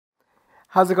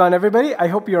How's it going, everybody? I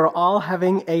hope you're all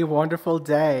having a wonderful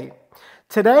day.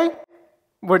 Today,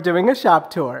 we're doing a shop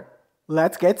tour.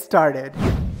 Let's get started.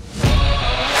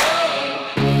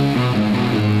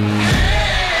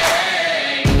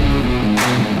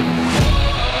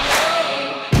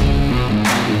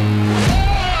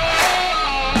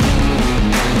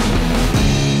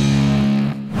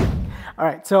 All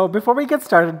right, so before we get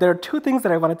started, there are two things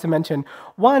that I wanted to mention.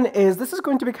 One is this is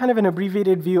going to be kind of an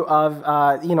abbreviated view of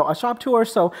a shop tour.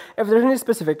 So if there's any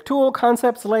specific tool,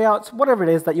 concepts, layouts, whatever it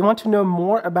is that you want to know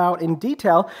more about in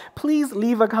detail, please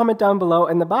leave a comment down below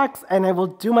in the box, and I will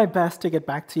do my best to get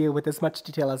back to you with as much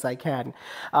detail as I can.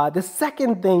 The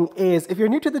second thing is, if you're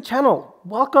new to the channel,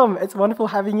 welcome. It's wonderful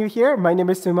having you here. My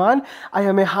name is Suman. I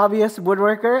am a hobbyist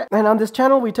woodworker, and on this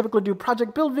channel, we typically do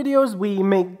project build videos. We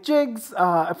make jigs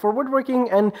for woodworking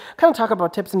and kind of talk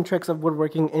about tips and tricks of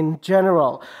woodworking in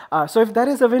general. So if that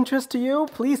is of interest to you,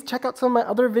 please check out some of my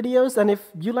other videos, and if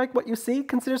you like what you see,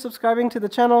 consider subscribing to the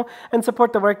channel and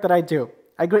support the work that I do.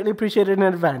 I greatly appreciate it in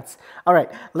advance. All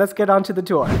right, let's get on to the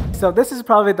tour. So this is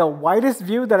probably the widest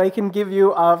view that I can give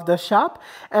you of the shop,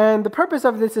 and the purpose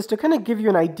of this is to kind of give you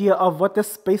an idea of what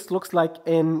this space looks like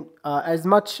in as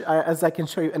much as I can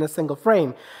show you in a single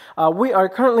frame. We are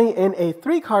currently in a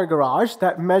 3-car garage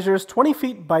that measures 20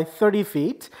 feet by 30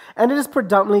 feet, and it is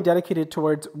predominantly dedicated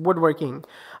towards woodworking.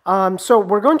 So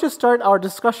we're going to start our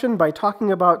discussion by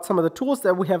talking about some of the tools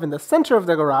that we have in the center of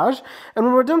the garage, and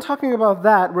when we're done talking about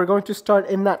that, we're going to start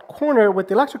in that corner with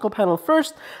the electrical panel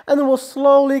first, and then we'll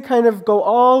slowly kind of go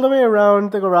all the way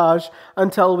around the garage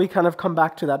until we kind of come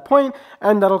back to that point,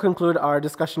 and that'll conclude our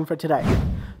discussion for today.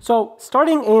 So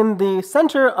starting in the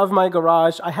center of my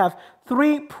garage, I have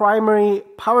 3 primary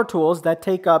power tools that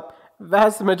take up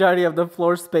vast majority of the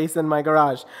floor space in my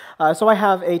garage. So I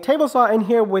have a table saw in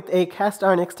here with a cast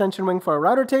iron extension wing for a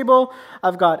router table.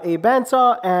 I've got a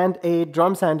bandsaw and a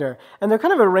drum sander. And they're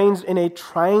kind of arranged in a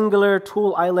triangular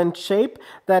tool island shape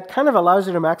that kind of allows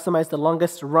you to maximize the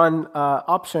longest run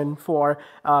option for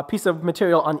a piece of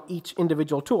material on each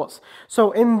individual tools.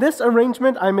 So in this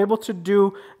arrangement, I'm able to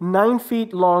do 9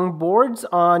 feet long boards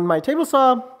on my table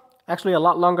saw, actually a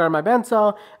lot longer on my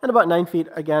bandsaw, and about 9 feet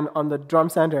again on the drum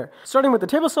sander. Starting with the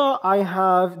table saw, I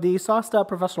have the SawStop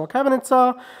professional cabinet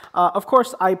saw. Of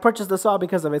course, I purchased the saw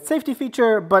because of its safety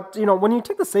feature, but when you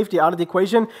take the safety out of the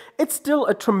equation, it's still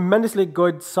a tremendously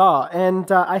good saw, and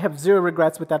I have zero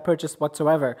regrets with that purchase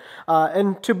whatsoever.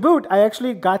 And to boot, I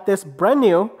actually got this brand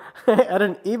new at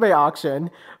an eBay auction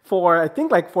for I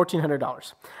think like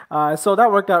 $1,400. So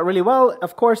that worked out really well,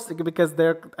 of course, because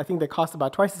I think they cost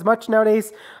about twice as much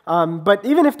nowadays. But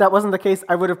even if that wasn't the case,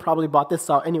 I would have probably bought this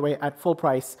saw anyway at full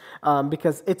price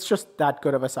because it's just that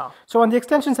good of a saw. So on the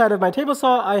extension side of my table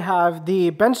saw, I have the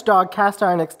Bench Dog cast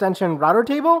iron extension router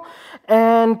table,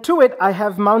 and to it I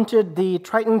have mounted the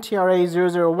Triton TRA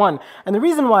 001. And the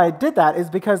reason why I did that is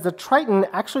because the Triton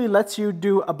actually lets you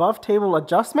do above table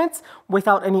adjustments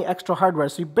without any extra hardware.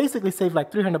 So you basically save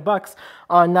like $300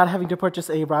 on not having to purchase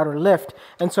a router lift.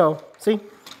 And so, see,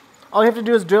 all you have to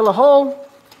do is drill a hole,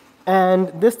 and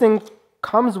this thing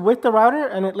comes with the router,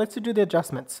 and it lets you do the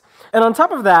adjustments. And on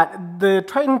top of that, the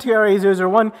Triton TRA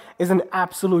 001 is an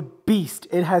absolute beast.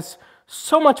 It has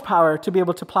so much power to be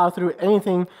able to plow through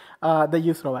anything that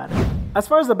you throw at it. As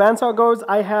far as the bandsaw goes,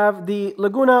 I have the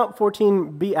Laguna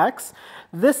 14BX.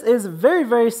 This is very,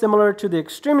 very similar to the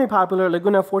extremely popular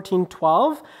Laguna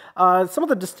 1412. Some of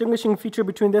the distinguishing feature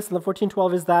between this and the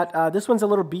 1412 is that this one's a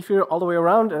little beefier all the way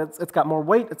around. It's got more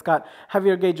weight, it's got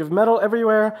heavier gauge of metal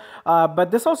everywhere,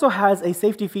 but this also has a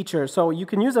safety feature. So you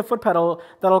can use a foot pedal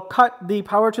that'll cut the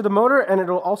power to the motor, and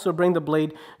it'll also bring the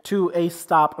blade to a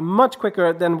stop much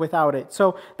quicker than without it.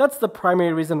 So that's the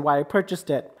primary reason why I purchased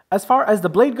it. As far as the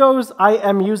blade goes, I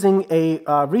am using a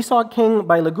Resaw King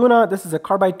by Laguna. This is a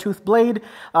carbide tooth blade.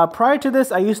 Prior to this,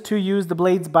 I used to use the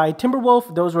blades by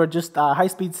Timberwolf. Those were just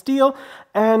high-speed steel,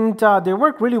 and they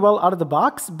work really well out of the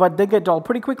box, but they get dull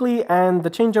pretty quickly, and the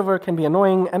changeover can be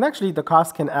annoying, and actually the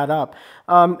cost can add up.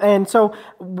 And so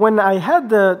when I had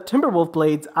the Timberwolf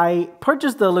blades, I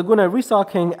purchased the Laguna Resaw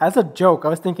King as a joke. I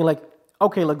was thinking like,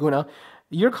 okay, Laguna,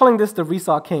 you're calling this the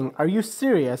Resaw King. Are you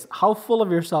serious? How full of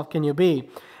yourself can you be?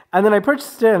 And then I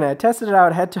purchased it and I tested it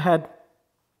out head to head.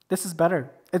 This is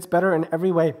better. It's better in every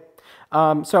way.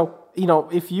 So,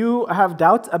 if you have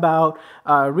doubts about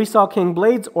Resaw King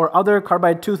blades or other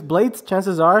carbide tooth blades,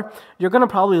 chances are you're going to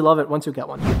probably love it once you get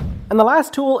one. And the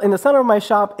last tool in the center of my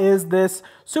shop is this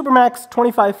Supermax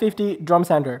 2550 drum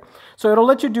sander. So it'll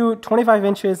let you do 25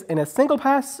 inches in a single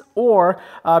pass, or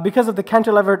because of the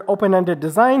cantilevered open-ended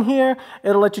design here,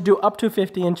 it'll let you do up to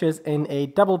 50 inches in a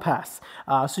double pass.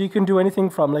 So you can do anything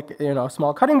from like, a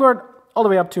small cutting board all the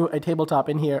way up to a tabletop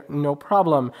in here, no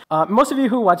problem. Most of you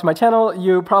who watch my channel,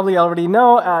 you probably already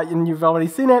know, and you've already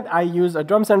seen it, I use a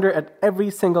drum sander at every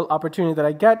single opportunity that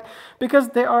I get because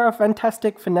they are a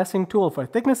fantastic finessing tool for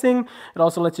thicknessing. It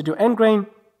also lets you do end grain.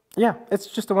 Yeah, it's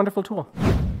just a wonderful tool.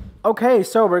 Okay,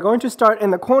 so we're going to start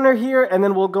in the corner here, and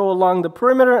then we'll go along the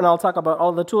perimeter, and I'll talk about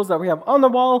all the tools that we have on the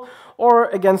wall or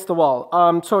against the wall.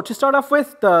 So to start off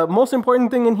with, the most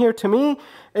important thing in here to me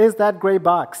is that gray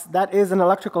box. That is an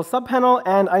electrical sub panel,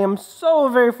 and I am so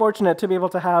very fortunate to be able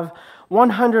to have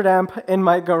 100 amp in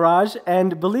my garage,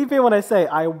 and believe me when I say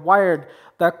I wired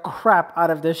the crap out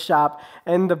of this shop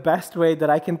in the best way that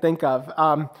I can think of.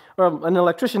 Or an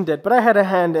electrician did, but I had a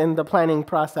hand in the planning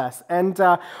process. And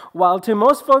while to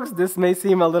most folks this may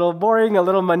seem a little boring, a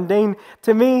little mundane,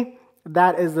 to me,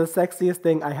 that is the sexiest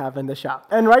thing I have in the shop.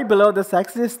 And right below the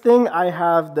sexiest thing, I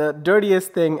have the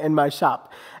dirtiest thing in my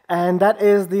shop. And that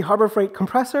is the Harbor Freight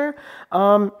compressor.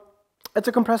 It's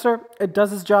a compressor. It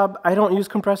does its job. I don't use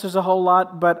compressors a whole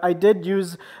lot, but I did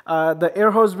use the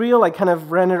air hose reel. I kind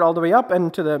of ran it all the way up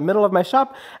into the middle of my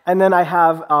shop, and then I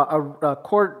have a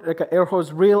cord, like an air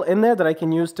hose reel in there that I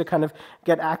can use to kind of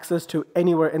get access to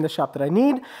anywhere in the shop that I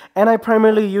need, and I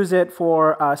primarily use it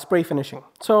for spray finishing.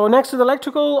 So next to the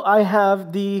electrical, I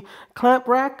have the clamp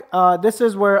rack. This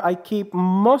is where I keep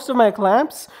most of my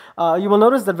clamps. You will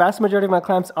notice the vast majority of my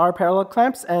clamps are parallel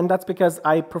clamps, and that's because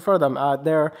I prefer them.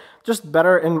 They're just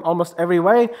better in almost every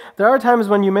way. There are times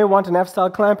when you may want an F-style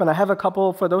clamp, and I have a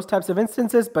couple for those types of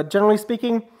instances, but generally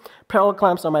speaking, parallel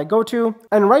clamps are my go-to.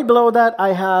 And right below that,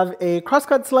 I have a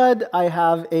crosscut sled. I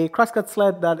have a crosscut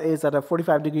sled that is at a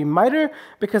 45-degree miter,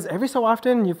 because every so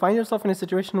often you find yourself in a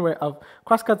situation where a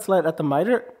crosscut sled at the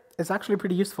miter is actually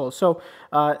pretty useful. So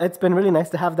it's been really nice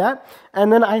to have that.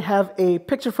 And then I have a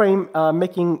picture frame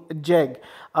making jig.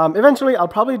 Eventually, I'll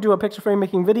probably do a picture frame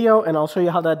making video, and I'll show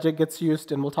you how that jig gets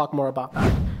used, and we'll talk more about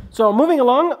that. So moving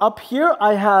along, up here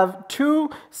I have 2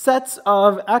 sets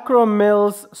of Acro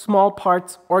Mills small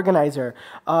parts organizer.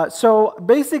 So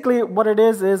basically what it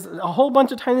is a whole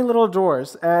bunch of tiny little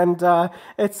drawers, and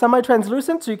it's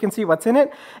semi-translucent so you can see what's in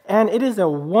it, and it is a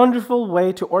wonderful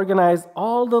way to organize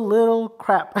all the little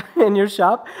crap in your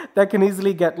shop that can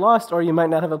easily get lost or you might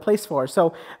not have a place for.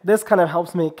 So this kind of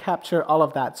helps me capture all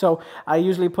of that. So I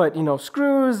usually put, you know,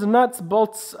 screws, nuts,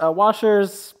 bolts,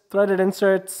 washers, threaded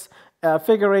inserts,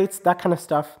 figure eights, that kind of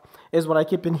stuff is what I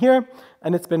keep in here,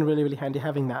 and it's been really, really handy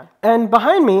having that. And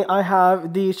behind me, I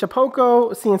have the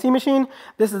Shapeoko CNC machine.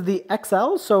 This is the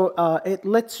XL, so it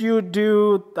lets you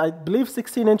do, I believe,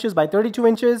 16 inches by 32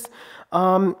 inches.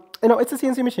 You know, it's a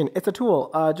CNC machine. It's a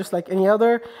tool, just like any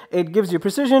other. It gives you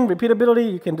precision,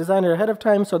 repeatability. You can design it ahead of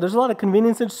time, so there's a lot of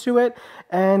conveniences to it,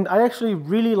 and I actually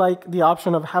really like the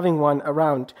option of having one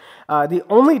around. The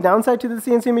only downside to the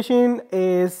CNC machine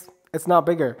is it's not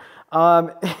bigger.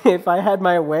 If I had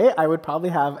my way, I would probably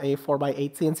have a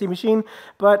 4x8 CNC machine,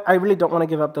 but I really don't want to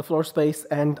give up the floor space,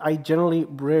 and I generally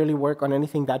rarely work on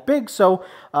anything that big, so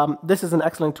this is an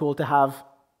excellent tool to have,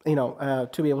 you know,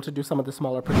 to be able to do some of the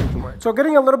smaller precision work. So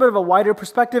getting a little bit of a wider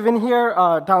perspective in here,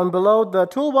 down below the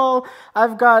tool wall,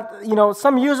 I've got, you know,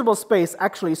 some usable space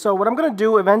actually. So what I'm going to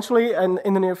do eventually and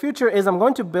in the near future is I'm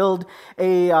going to build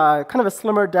a kind of a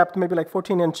slimmer depth, maybe like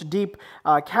 14-inch deep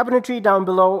cabinetry down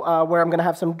below where I'm going to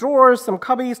have some drawers, some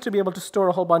cubbies to be able to store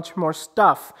a whole bunch more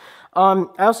stuff. I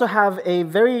also have a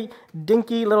very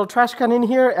dinky little trash can in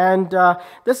here, and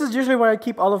this is usually where I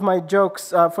keep all of my jokes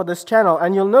for this channel,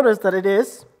 and you'll notice that it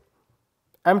is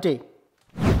empty.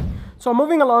 So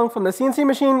moving along from the CNC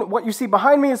machine, what you see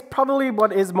behind me is probably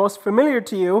what is most familiar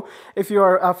to you if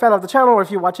you're a fan of the channel or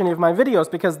if you watch any of my videos,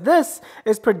 because this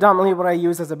is predominantly what I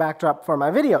use as a backdrop for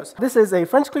my videos. This is a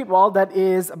French cleat wall that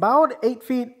is about 8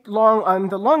 feet long on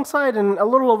the long side and a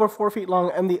little over 4 feet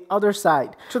long on the other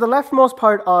side. To the leftmost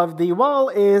part of the wall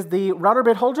is the router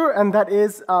bit holder, and that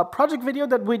is a project video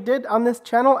that we did on this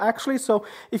channel actually. So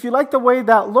if you like the way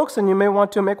that looks and you may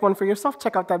want to make one for yourself,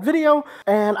 check out that video.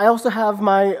 And I also have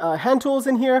my hand tools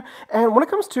in here, and when it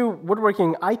comes to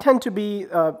woodworking, I tend to be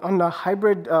on a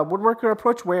hybrid woodworker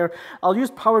approach where I'll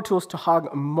use power tools to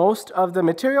hog most of the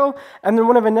material, and then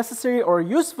whenever necessary or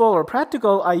useful or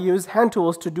practical, I use hand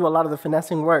tools to do a lot of the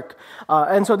finessing work.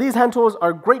 And so these hand tools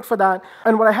are great for that.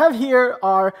 And what I have here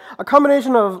are a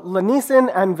combination of Lanison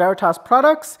and Veritas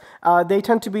products. They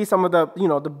tend to be some of the, you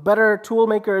know, the better tool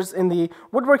makers in the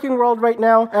woodworking world right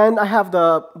now. And I have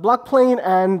the block plane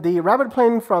and the rabbit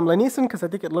plane from Lanison because I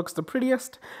think it looks the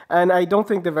prettiest, and I don't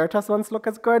think the Veritas ones look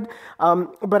as good.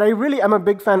 But I really am a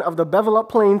big fan of the bevel up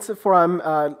planes from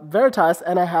Veritas,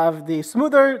 and I have the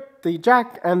smoother, the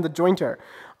jack, and the jointer.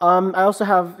 I also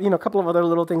have, you know, a couple of other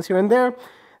little things here and there.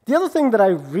 The other thing that I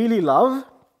really love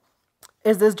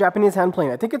is this Japanese hand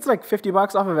plane. I think it's like 50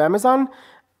 bucks off of Amazon.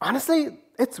 Honestly,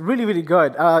 it's really, really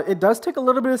good. It does take a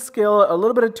little bit of skill, a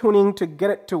little bit of tuning to get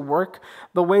it to work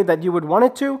the way that you would want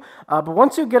it to. But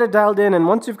once you get it dialed in and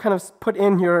once you've kind of put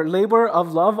in your labor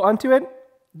of love onto it,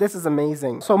 this is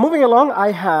amazing. So moving along,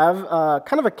 I have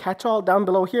kind of a catch-all down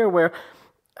below here where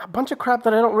a bunch of crap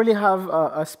that I don't really have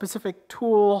a specific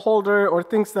tool holder or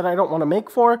things that I don't want to make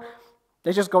for.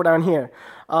 They just go down here.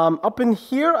 Up in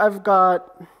here, I've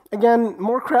got, again,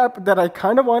 more crap that I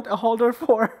kind of want a holder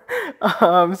for.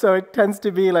 So it tends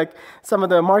to be like some of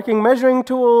the marking measuring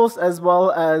tools as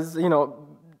well as, you know,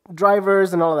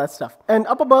 drivers and all of that stuff. And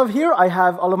up above here, I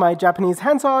have all of my Japanese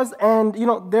handsaws, and you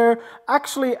know, they're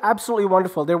actually absolutely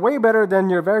wonderful. They're way better than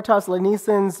your Veritas,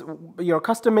 Linesons, your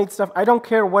custom-made stuff. I don't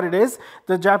care what it is.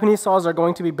 The Japanese saws are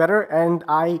going to be better, and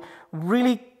I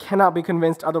really cannot be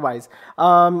convinced otherwise.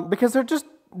 Because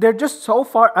they're just so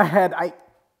far ahead.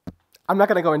 I'm not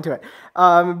going to go into it.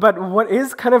 But what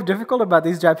is kind of difficult about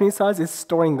these Japanese saws is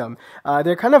storing them.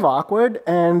 They're kind of awkward,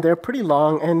 and they're pretty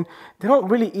long, and they don't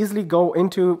really easily go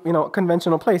into, you know, a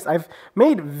conventional place. I've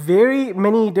made very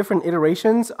many different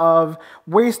iterations of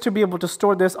ways to be able to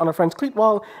store this on a French cleat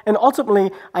wall, and ultimately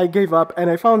I gave up, and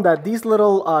I found that these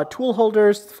little tool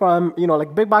holders from, you know,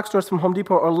 like big box stores from Home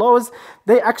Depot or Lowe's,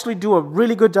 they actually do a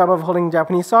really good job of holding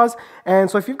Japanese saws. And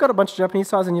so if you've got a bunch of Japanese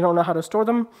saws and you don't know how to store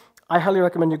them, I highly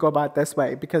recommend you go about it this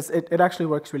way because it actually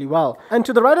works really well. And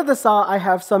to the right of the saw, I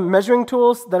have some measuring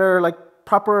tools that are like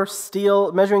proper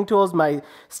steel measuring tools, my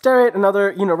Starrett and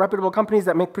other, you know, reputable companies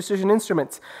that make precision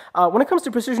instruments. When it comes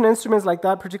to precision instruments like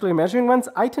that, particularly measuring ones,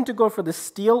 I tend to go for the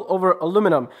steel over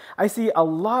aluminum. I see a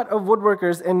lot of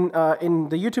woodworkers in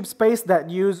the YouTube space that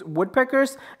use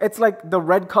woodpeckers. It's like the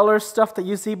red color stuff that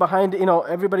you see behind, you know,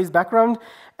 everybody's background,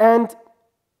 and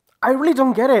I really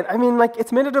don't get it. I mean, like,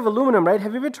 it's made out of aluminum, right?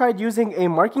 Have you ever tried using a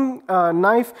marking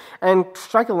knife and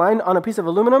strike a line on a piece of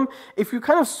aluminum? If you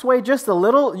kind of sway just a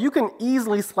little, you can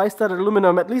easily slice that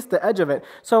aluminum, at least the edge of it.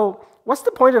 So what's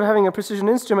the point of having a precision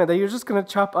instrument that you're just going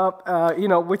to chop up, you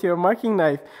know, with your marking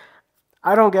knife?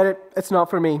 I don't get it. It's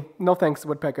not for me. No thanks,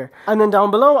 woodpecker. And then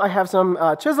down below, I have some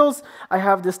chisels. I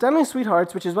have the Stanley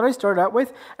Sweethearts, which is what I started out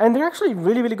with, and they're actually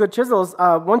really, really good chisels.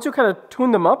 Once you kind of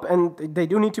tune them up, and they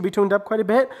do need to be tuned up quite a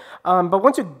bit, but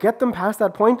once you get them past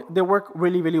that point, they work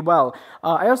really, really well.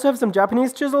 I also have some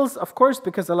Japanese chisels, of course,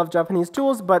 because I love Japanese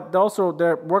tools, but also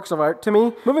they're works of art to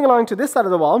me. Moving along to this side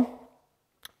of the wall,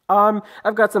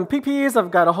 I've got some PPs,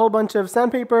 I've got a whole bunch of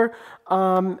sandpaper,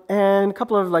 and a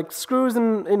couple of like screws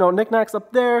and, you know, knickknacks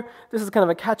up there. This is kind of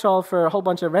a catch-all for a whole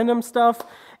bunch of random stuff.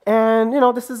 And, you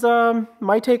know, this is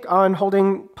my take on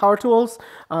holding power tools.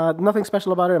 Nothing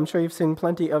special about it. I'm sure you've seen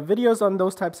plenty of videos on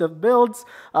those types of builds,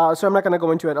 so I'm not going to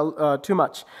go into it too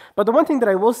much. But the one thing that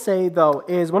I will say, though,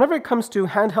 is whenever it comes to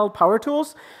handheld power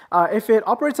tools, if it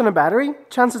operates on a battery,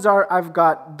 chances are I've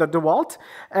got the DeWalt.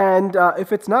 And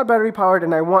if it's not battery powered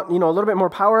and I want, you know, a little bit more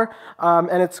power,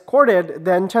 and it's corded,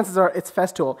 then chances are it's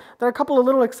Festool. There are a couple of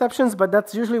little exceptions, but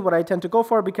that's usually what I tend to go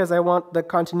for because I want the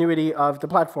continuity of the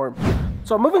platform.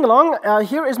 So moving along,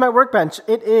 here is my workbench.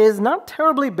 It is not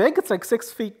terribly big. It's like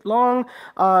 6 feet long,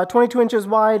 22 inches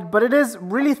wide, but it is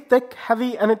really thick,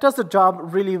 heavy, and it does the job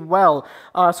really well.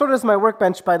 So does my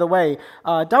workbench, by the way.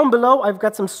 Down below, I've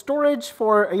got some storage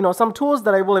for, you know, some tools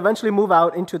that I will eventually move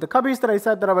out into the cubbies that I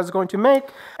said that I was going to make.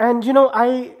 And, you know,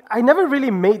 I never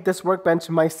really made this workbench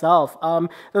myself.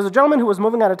 There's a gentleman who was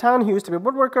moving out of town. He used to be a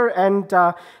woodworker, and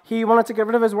he wanted to get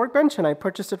rid of his workbench, and I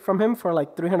purchased it from him for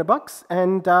like 300 bucks,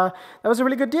 and that was a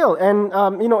really good deal.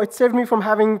 And you know, it saved me from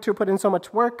having to put in so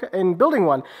much work in building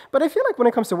one. But I feel like when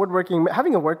it comes to woodworking,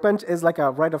 having a workbench is like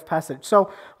a rite of passage. So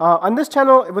on this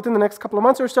channel, within the next couple of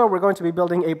months or so, we're going to be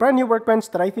building a brand new workbench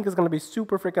that I think is going to be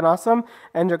super freaking awesome,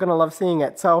 and you're going to love seeing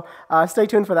it. So stay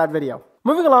tuned for that video.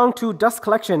 Moving along to dust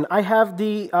collection, I have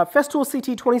the Festool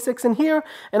CT26 in here,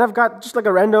 and I've got just like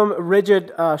a random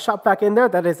rigid shop vac in there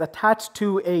that is attached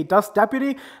to a dust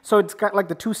deputy, so it's got like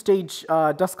the two-stage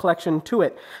dust collection to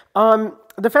it.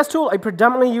 The Festool, I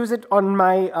predominantly use it on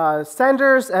my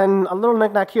sanders and a little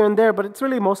knick-knack here and there, but it's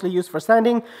really mostly used for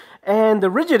sanding. And the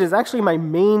Rigid is actually my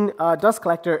main dust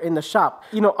collector in the shop.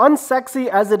 You know, unsexy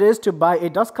as it is to buy a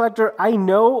dust collector, I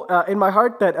know in my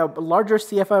heart that a larger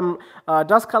CFM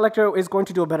dust collector is going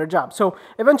to do a better job. So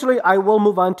eventually I will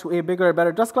move on to a bigger,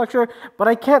 better dust collector, but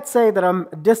I can't say that I'm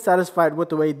dissatisfied with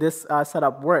the way this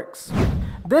setup works.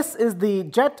 This is the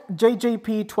Jet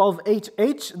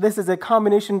JJP12HH. This is a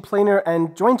combination planer and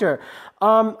jointer.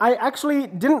 I actually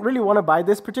didn't really want to buy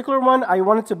this particular one. I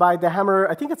wanted to buy the hammer,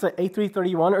 I think it's an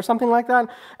A331 or something like that.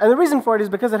 And the reason for it is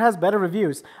because it has better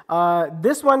reviews.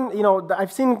 This one, you know,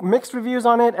 I've seen mixed reviews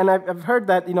on it, and I've heard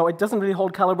that, you know, it doesn't really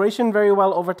hold calibration very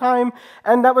well over time,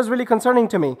 and that was really concerning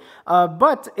to me.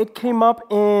 But it came up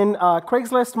in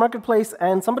Craigslist Marketplace,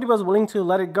 and somebody was willing to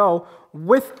let it go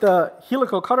with the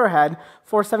helical cutter head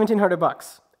for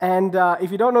 $1,700. And if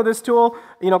you don't know this tool,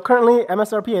 you know, currently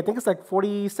MSRP, I think it's like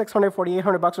 $4,600,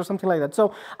 $4,800 or something like that.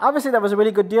 So obviously that was a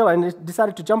really good deal, and I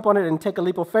decided to jump on it and take a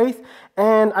leap of faith.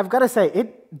 And I've got to say,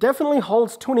 it definitely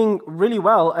holds tuning really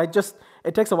well.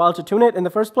 It takes a while to tune it in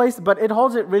the first place, but it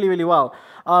holds it really, really well.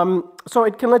 So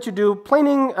it can let you do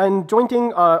planing and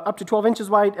jointing up to 12 inches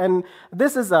wide, and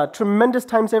this is a tremendous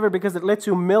time saver because it lets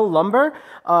you mill lumber,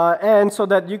 and so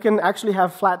that you can actually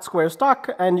have flat, square stock,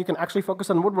 and you can actually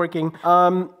focus on woodworking.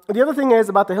 The other thing is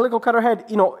about the helical cutter head,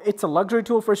 you know, it's a luxury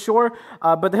tool for sure,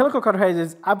 but the helical cutter head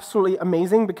is absolutely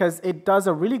amazing because it does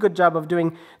a really good job of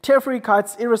doing tear-free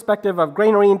cuts, irrespective of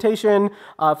grain orientation,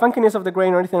 funkiness of the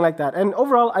grain, or anything like that. And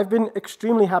overall, I've been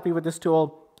extremely happy with this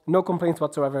tool. No complaints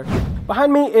whatsoever.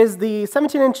 Behind me is the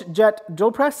 17-inch Jet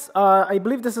drill press. I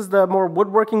believe this is the more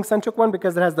woodworking-centric one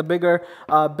because it has the bigger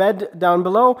bed down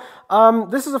below.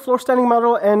 This is a floor-standing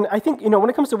model, and I think, you know, when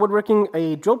it comes to woodworking,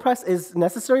 a drill press is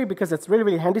necessary because it's really,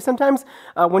 really handy sometimes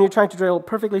when you're trying to drill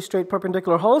perfectly straight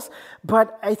perpendicular holes.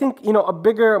 But I think, you know, a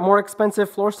bigger, more expensive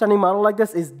floor-standing model like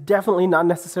this is definitely not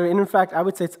necessary, and in fact, I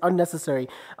would say it's unnecessary.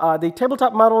 The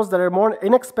tabletop models that are more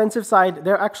inexpensive side,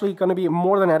 they're actually going to be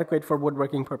more than adequate for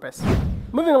woodworking purpose.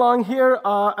 Moving along here,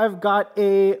 I've got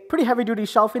a pretty heavy-duty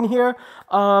shelf in here.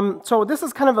 So this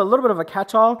is kind of a little bit of a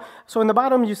catch-all. So in the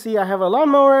bottom, you see I have a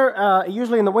lawnmower.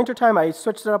 Usually in the wintertime, I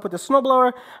switched it up with a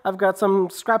snowblower. I've got some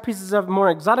scrap pieces of more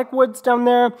exotic woods down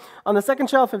there. On the second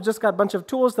shelf, I've just got a bunch of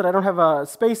tools that I don't have a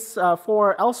space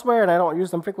for elsewhere, and I don't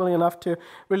use them frequently enough to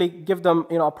really give them,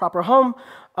 you know, a proper home.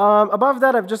 Above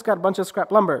that, I've just got a bunch of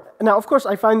scrap lumber. Now, of course,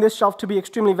 I find this shelf to be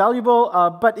extremely valuable,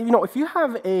 but, you know, if you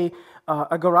have a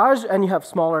garage and you have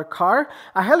smaller car,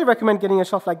 I highly recommend getting a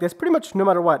shelf like this pretty much no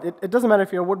matter what. It doesn't matter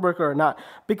if you're a woodworker or not,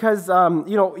 because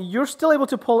you know, you're still able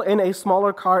to pull in a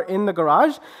smaller car in the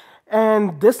garage,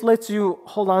 and this lets you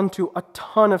hold on to a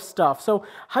ton of stuff. So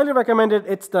highly recommend it.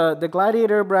 It's the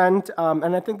Gladiator brand,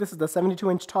 and I think this is the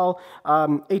 72-inch tall,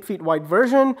 8 feet wide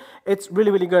version. It's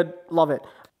really, really good. Love it.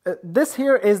 This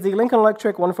here is the Lincoln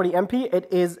Electric 140MP. It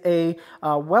is a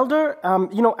welder.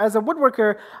 You know, as a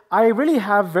woodworker, I really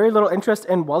have very little interest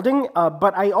in welding,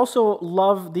 but I also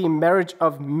love the marriage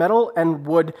of metal and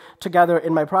wood together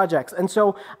in my projects. And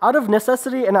so out of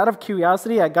necessity and out of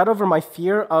curiosity, I got over my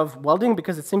fear of welding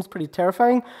because it seems pretty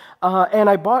terrifying. And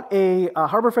I bought a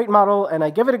Harbor Freight model, and I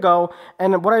gave it a go.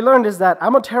 And what I learned is that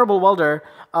I'm a terrible welder,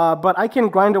 but I can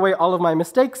grind away all of my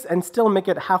mistakes and still make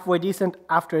it halfway decent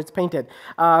after it's painted.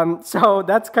 So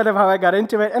that's kind of how I got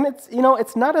into it, and it's, you know,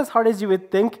 it's not as hard as you would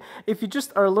think if you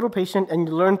just are a little patient and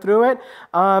you learn through it.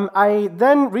 I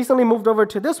then recently moved over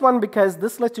to this one because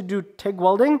this lets you do TIG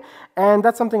welding, and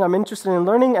that's something I'm interested in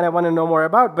learning and I want to know more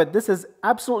about, but this is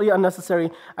absolutely unnecessary.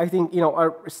 I think, you know,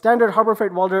 a standard Harbor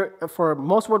Freight welder for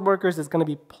most woodworkers is going to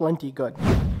be plenty good.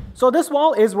 So this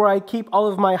wall is where I keep all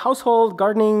of my household,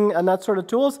 gardening, and that sort of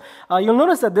tools. You'll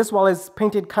notice that this wall is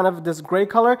painted kind of this gray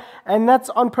color, and that's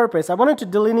on purpose. I wanted to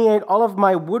delineate all of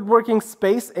my woodworking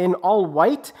space in all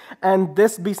white, and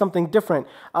this be something different.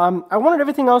 I wanted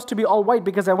everything else to be all white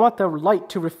because I want the light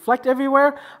to reflect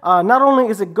everywhere. Not only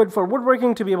is it good for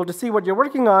woodworking to be able to see what you're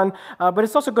working on, but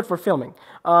it's also good for filming.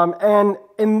 And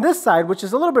in this side, which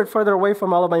is a little bit further away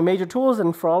from all of my major tools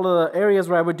and for all of the areas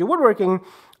where I would do woodworking,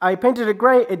 I painted it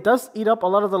gray. It does eat up a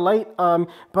lot of the light,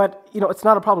 but you know, it's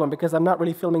not a problem because I'm not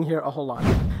really filming here a whole lot.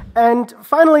 And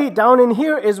finally, down in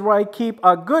here is where I keep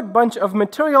a good bunch of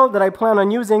material that I plan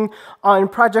on using on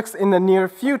projects in the near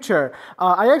future.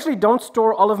 I actually don't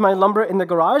store all of my lumber in the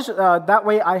garage. That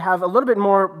way I have a little bit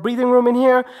more breathing room in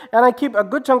here, and I keep a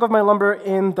good chunk of my lumber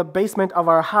in the basement of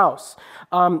our house.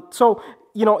 So,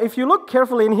 you know, if you look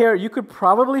carefully in here, you could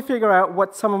probably figure out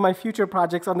what some of my future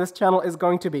projects on this channel is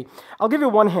going to be. I'll give you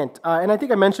one hint, and I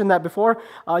think I mentioned that before.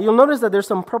 You'll notice that there's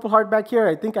some purple heart back here.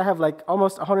 I think I have like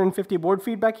almost 150 board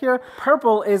feet back here.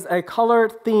 Purple is a color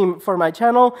theme for my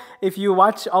channel. If you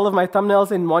watch all of my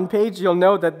thumbnails in one page, you'll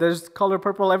know that there's color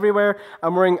purple everywhere.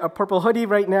 I'm wearing a purple hoodie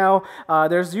right now.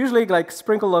 There's usually like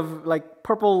sprinkle of like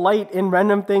purple light in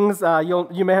random things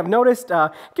you may have noticed.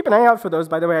 Keep an eye out for those,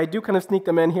 by the way. I do kind of sneak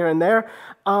them in here and there.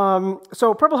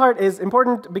 So Purple Heart is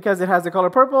important because it has the color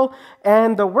purple,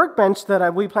 and the workbench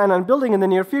that we plan on building in the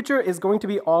near future is going to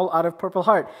be all out of Purple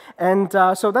Heart. And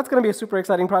so that's going to be a super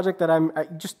exciting project that I'm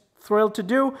just thrilled to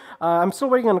do. I'm still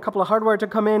waiting on a couple of hardware to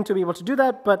come in to be able to do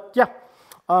that, but yeah.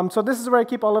 So this is where I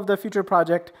keep all of the future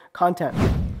project content.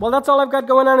 Well, that's all I've got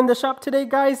going on in the shop today,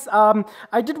 guys.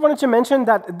 I did wanted to mention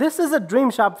that this is a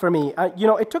dream shop for me. You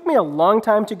know, it took me a long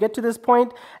time to get to this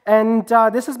point, and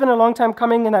this has been a long time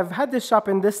coming, and I've had this shop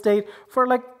in this state for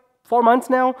like 4 months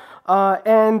now,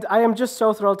 and I am just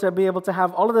so thrilled to be able to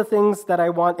have all of the things that I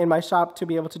want in my shop to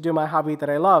be able to do my hobby that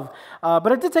I love.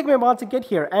 But it did take me a while to get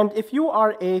here, and if you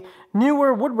are a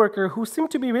newer woodworker who seem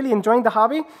to be really enjoying the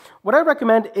hobby, what I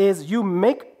recommend is you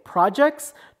make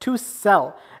projects to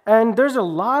sell. And there's a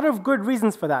lot of good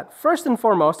reasons for that. First and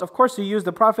foremost, of course, you use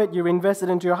the profit you invested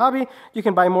into your hobby. You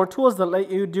can buy more tools that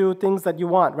let you do things that you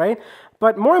want, right?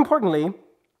 But more importantly,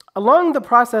 along the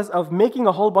process of making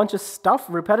a whole bunch of stuff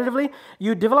repetitively,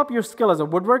 you develop your skill as a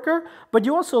woodworker, but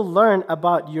you also learn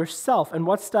about yourself and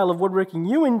what style of woodworking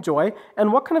you enjoy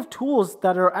and what kind of tools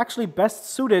that are actually best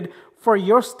suited for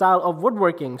your style of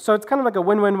woodworking. So it's kind of like a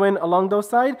win-win-win along those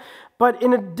sides. But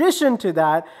in addition to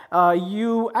that,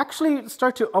 you actually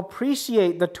start to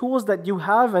appreciate the tools that you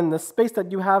have and the space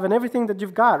that you have and everything that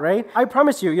you've got, right? I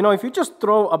promise you, you know, if you just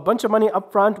throw a bunch of money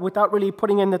up front without really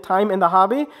putting in the time in the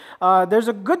hobby, there's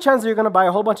a good chance that you're going to buy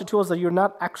a whole bunch of tools that you're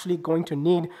not actually going to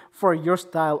need for your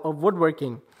style of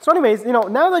woodworking. So anyways, you know,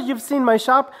 now that you've seen my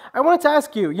shop, I wanted to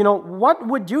ask you, you know, what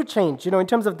would you change? You know, in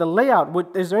terms of the layout,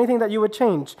 is there anything that you would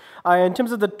change? In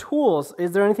terms of the tools,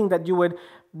 is there anything that you would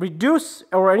reduce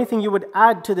or anything you would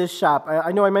add to this shop?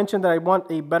 I know I mentioned that I want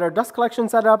a better dust collection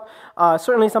setup,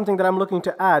 certainly something that I'm looking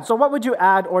to add. So what would you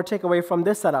add or take away from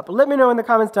this setup? Let me know in the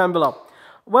comments down below.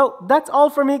 Well, that's all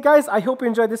for me, guys. I hope you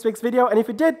enjoyed this week's video, and if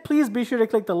you did, please be sure to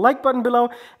click the like button below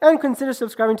and consider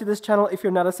subscribing to this channel if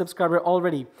you're not a subscriber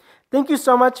already. Thank you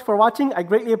so much for watching. I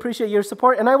greatly appreciate your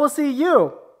support, and I will see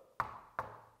you.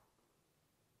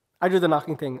 I do the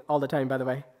knocking thing all the time, by the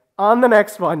way, on the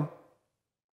next one.